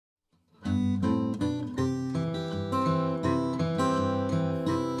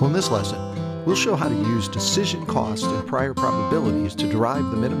Well, in this lesson, we'll show how to use decision cost and prior probabilities to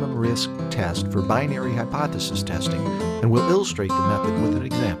derive the minimum risk test for binary hypothesis testing, and we'll illustrate the method with an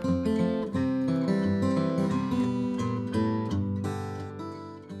example.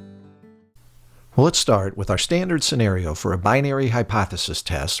 Well, let's start with our standard scenario for a binary hypothesis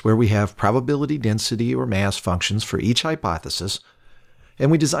test where we have probability density or mass functions for each hypothesis, and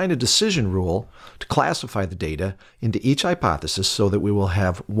we design a decision rule to classify the data into each hypothesis so that we will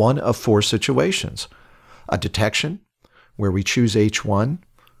have one of four situations: a detection, where we choose H1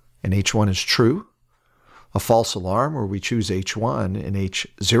 and H1 is true; a false alarm, where we choose H1 and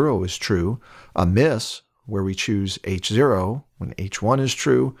H0 is true; a miss, where we choose H0 when H1 is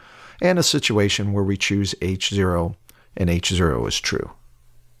true; and a situation where we choose H0 and H0 is true.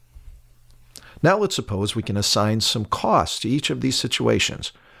 Now let's suppose we can assign some costs to each of these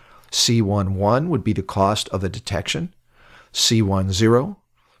situations. C11 would be the cost of a detection. C10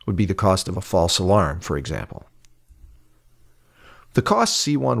 would be the cost of a false alarm, for example. The costs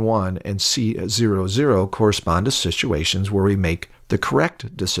C11 and C00 correspond to situations where we make the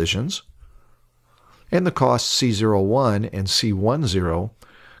correct decisions, and the costs C01 and C10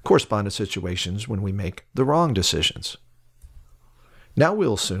 correspond to situations when we make the wrong decisions. Now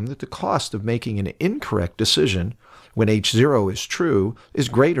we'll assume that the cost of making an incorrect decision when H0 is true is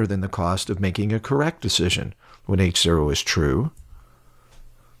greater than the cost of making a correct decision when H0 is true.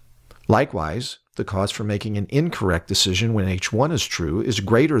 Likewise, the cost for making an incorrect decision when H1 is true is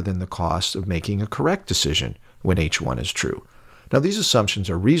greater than the cost of making a correct decision when H1 is true. Now these assumptions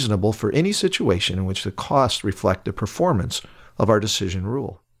are reasonable for any situation in which the costs reflect the performance of our decision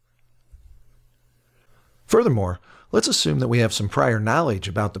rule. Furthermore, let's assume that we have some prior knowledge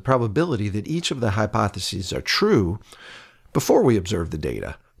about the probability that each of the hypotheses are true before we observe the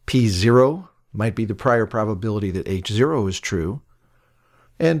data. P0 might be the prior probability that H0 is true,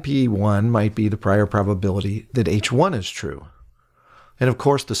 and P1 might be the prior probability that H1 is true. And of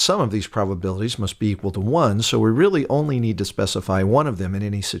course, the sum of these probabilities must be equal to 1, so we really only need to specify one of them in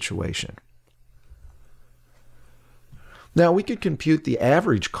any situation. Now, we could compute the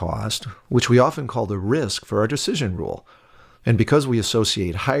average cost, which we often call the risk, for our decision rule. And because we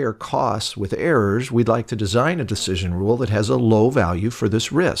associate higher costs with errors, we'd like to design a decision rule that has a low value for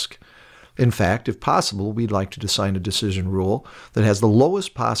this risk. In fact, if possible, we'd like to design a decision rule that has the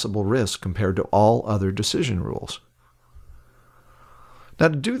lowest possible risk compared to all other decision rules. Now,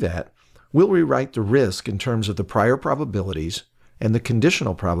 to do that, we'll rewrite the risk in terms of the prior probabilities and the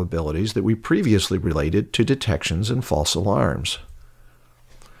conditional probabilities that we previously related to detections and false alarms.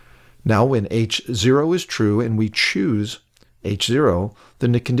 Now, when H0 is true and we choose H0,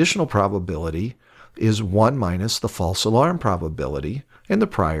 then the conditional probability is 1 minus the false alarm probability, and the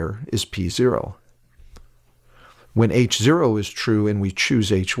prior is P0. When H0 is true and we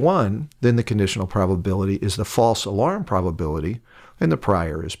choose H1, then the conditional probability is the false alarm probability, and the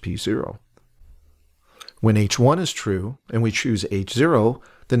prior is P0. When H1 is true and we choose H0,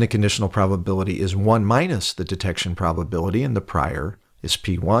 then the conditional probability is 1 minus the detection probability, and the prior is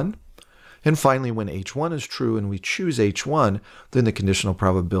P1. And finally, when H1 is true and we choose H1, then the conditional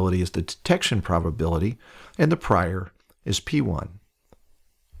probability is the detection probability, and the prior is P1.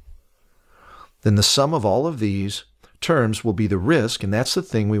 Then the sum of all of these terms will be the risk, and that's the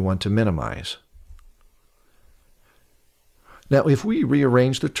thing we want to minimize. Now, if we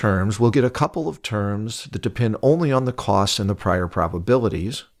rearrange the terms, we'll get a couple of terms that depend only on the costs and the prior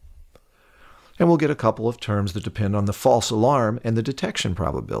probabilities, and we'll get a couple of terms that depend on the false alarm and the detection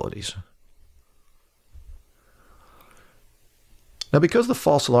probabilities. Now, because the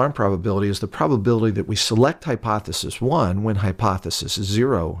false alarm probability is the probability that we select hypothesis 1 when hypothesis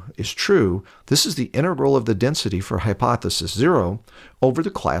 0 is true, this is the integral of the density for hypothesis 0 over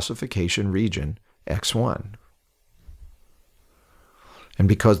the classification region x1. And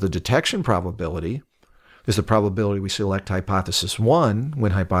because the detection probability is the probability we select hypothesis 1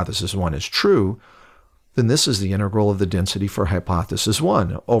 when hypothesis 1 is true, then this is the integral of the density for hypothesis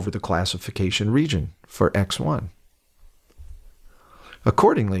 1 over the classification region for x1.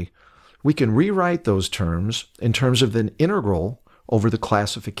 Accordingly, we can rewrite those terms in terms of an integral over the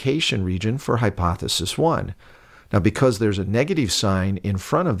classification region for hypothesis 1. Now, because there's a negative sign in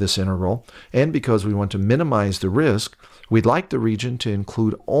front of this integral, and because we want to minimize the risk, we'd like the region to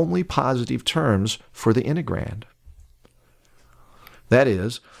include only positive terms for the integrand. That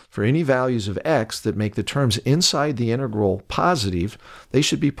is, for any values of x that make the terms inside the integral positive, they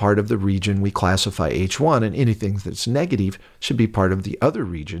should be part of the region we classify h1, and anything that's negative should be part of the other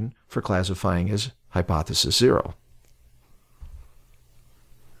region for classifying as hypothesis 0.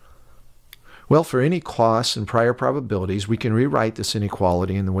 Well, for any costs and prior probabilities, we can rewrite this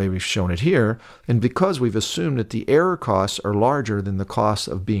inequality in the way we've shown it here. And because we've assumed that the error costs are larger than the costs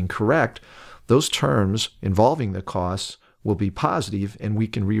of being correct, those terms involving the costs will be positive, and we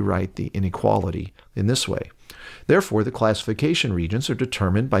can rewrite the inequality in this way. Therefore, the classification regions are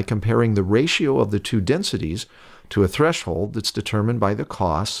determined by comparing the ratio of the two densities to a threshold that's determined by the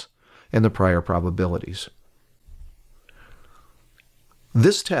costs and the prior probabilities.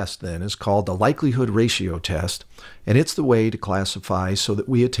 This test, then, is called the likelihood ratio test, and it's the way to classify so that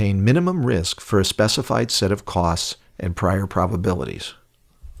we attain minimum risk for a specified set of costs and prior probabilities.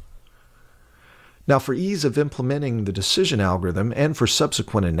 Now, for ease of implementing the decision algorithm and for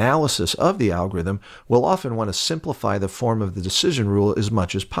subsequent analysis of the algorithm, we'll often want to simplify the form of the decision rule as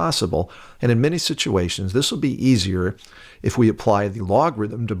much as possible, and in many situations this will be easier if we apply the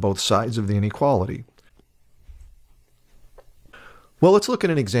logarithm to both sides of the inequality. Well, let's look at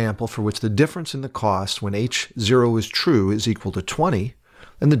an example for which the difference in the cost when h0 is true is equal to 20,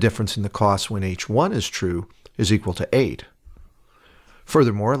 and the difference in the cost when h1 is true is equal to 8.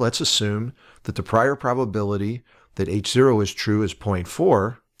 Furthermore, let's assume that the prior probability that h0 is true is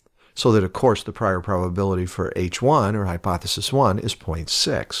 0.4, so that, of course, the prior probability for h1, or hypothesis 1, is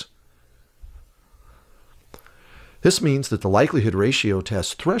 0.6. This means that the likelihood ratio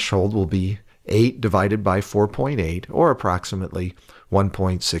test threshold will be 8 divided by 4.8, or approximately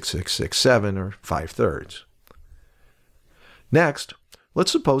 1.6667, or 5/3. Next,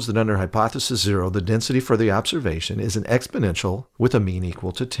 let's suppose that under hypothesis 0, the density for the observation is an exponential with a mean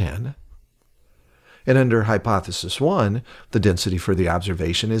equal to 10. And under hypothesis 1, the density for the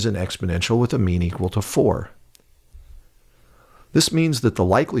observation is an exponential with a mean equal to 4. This means that the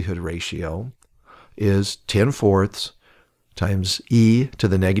likelihood ratio is 10/4 times e to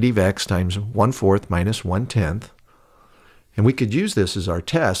the negative x times 1/4 minus 1/10. And we could use this as our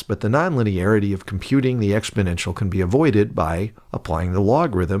test, but the nonlinearity of computing the exponential can be avoided by applying the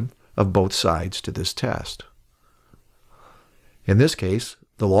logarithm of both sides to this test. In this case,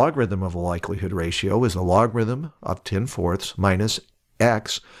 the logarithm of a likelihood ratio is the logarithm of 10/4 minus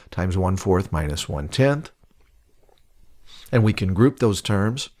x times 1/4 minus 1/10. And we can group those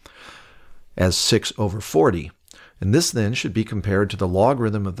terms as 6/40. And this then should be compared to the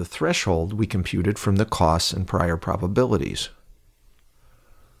logarithm of the threshold we computed from the costs and prior probabilities.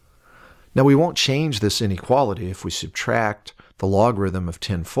 Now, we won't change this inequality if we subtract the logarithm of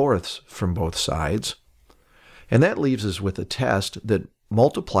 10/4 from both sides. And that leaves us with a test that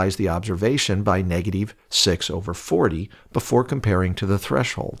multiplies the observation by negative 6/40 before comparing to the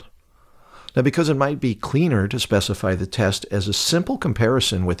threshold. Now, because it might be cleaner to specify the test as a simple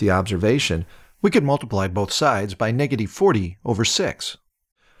comparison with the observation, we could multiply both sides by negative 40/6.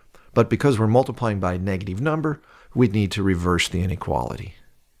 But because we're multiplying by a negative number, we'd need to reverse the inequality.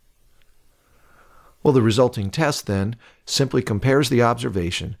 Well, the resulting test then simply compares the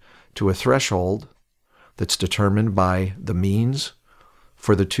observation to a threshold that's determined by the means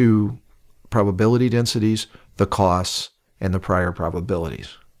for the two probability densities, the costs, and the prior probabilities.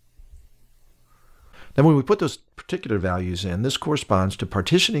 Now, when we put those particular values in, this corresponds to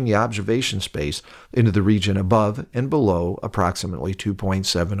partitioning the observation space into the region above and below approximately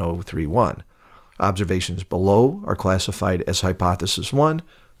 2.7031. Observations below are classified as hypothesis 1,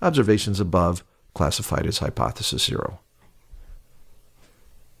 observations above classified as hypothesis 0.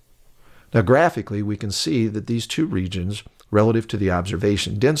 Now, graphically, we can see that these two regions relative to the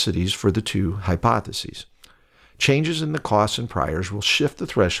observation densities for the two hypotheses. Changes in the costs and priors will shift the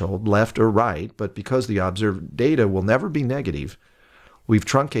threshold left or right, but because the observed data will never be negative, we've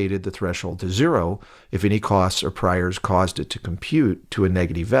truncated the threshold to 0 if any costs or priors caused it to compute to a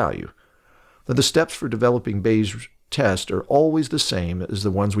negative value. Now, the steps for developing Bayes' test are always the same as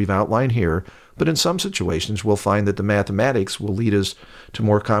the ones we've outlined here, but in some situations we'll find that the mathematics will lead us to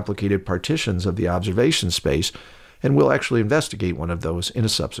more complicated partitions of the observation space, and we'll actually investigate one of those in a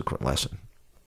subsequent lesson.